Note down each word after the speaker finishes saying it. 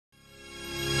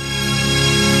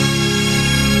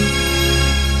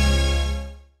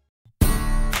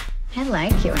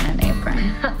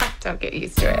Don't get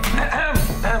used to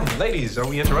it. Ladies, are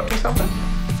we interrupting something?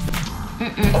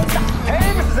 Hey,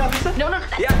 Mrs. Anderson. No.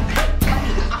 Yeah.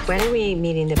 When are we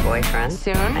meeting the boyfriend?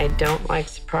 Soon. I don't like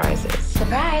surprises.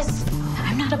 Surprise.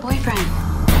 I'm not a boyfriend.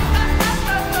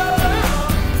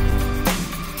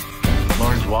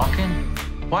 Lauren's walking?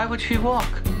 Why would she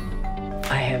walk?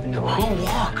 I have no Who idea.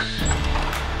 walks?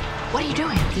 What are you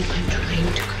doing? I'm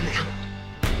trying to come out.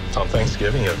 On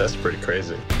Thanksgiving, yeah, that's pretty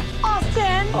crazy.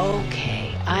 Austin!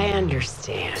 Okay, I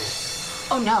understand.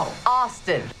 Oh, no.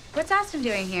 Austin! What's Austin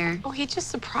doing here? Oh, he just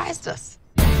surprised us.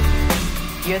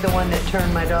 You're the one that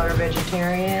turned my daughter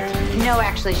vegetarian? No,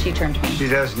 actually, she turned me. She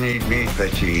doesn't eat meat,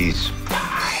 but she eats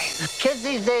pie. Kids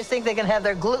these days think they can have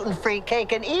their gluten-free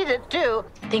cake and eat it, too.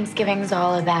 Thanksgiving's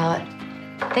all about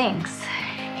thanks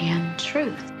and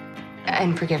truth.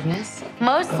 And forgiveness?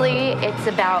 Mostly, it's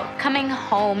about coming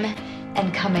home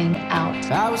and coming out.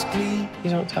 You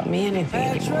don't tell me anything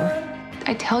anymore.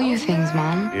 I tell you things,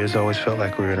 Mom. It's always felt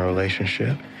like we're in a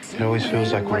relationship. It always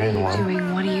feels like we're in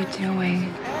one. What are you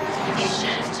doing? You should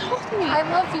have told me. I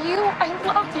love you. I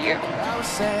love you.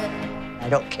 I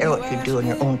don't care what you do in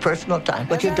your own personal time,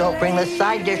 but you don't bring the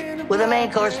side dish with a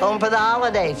main course home for the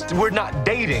holidays. We're not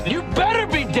dating. You better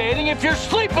be dating if you're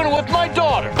sleeping with my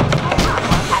daughter.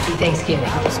 Happy Thanksgiving.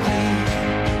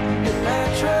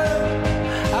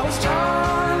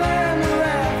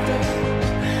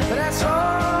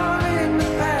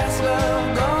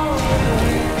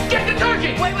 Get the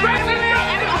turkey! Wait. You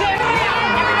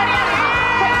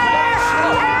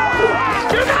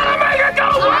gotta make it go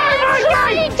away, my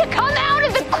Trying to come out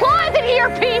of the closet here,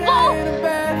 people!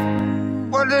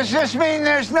 Well, does this mean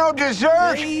there's no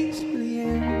dessert?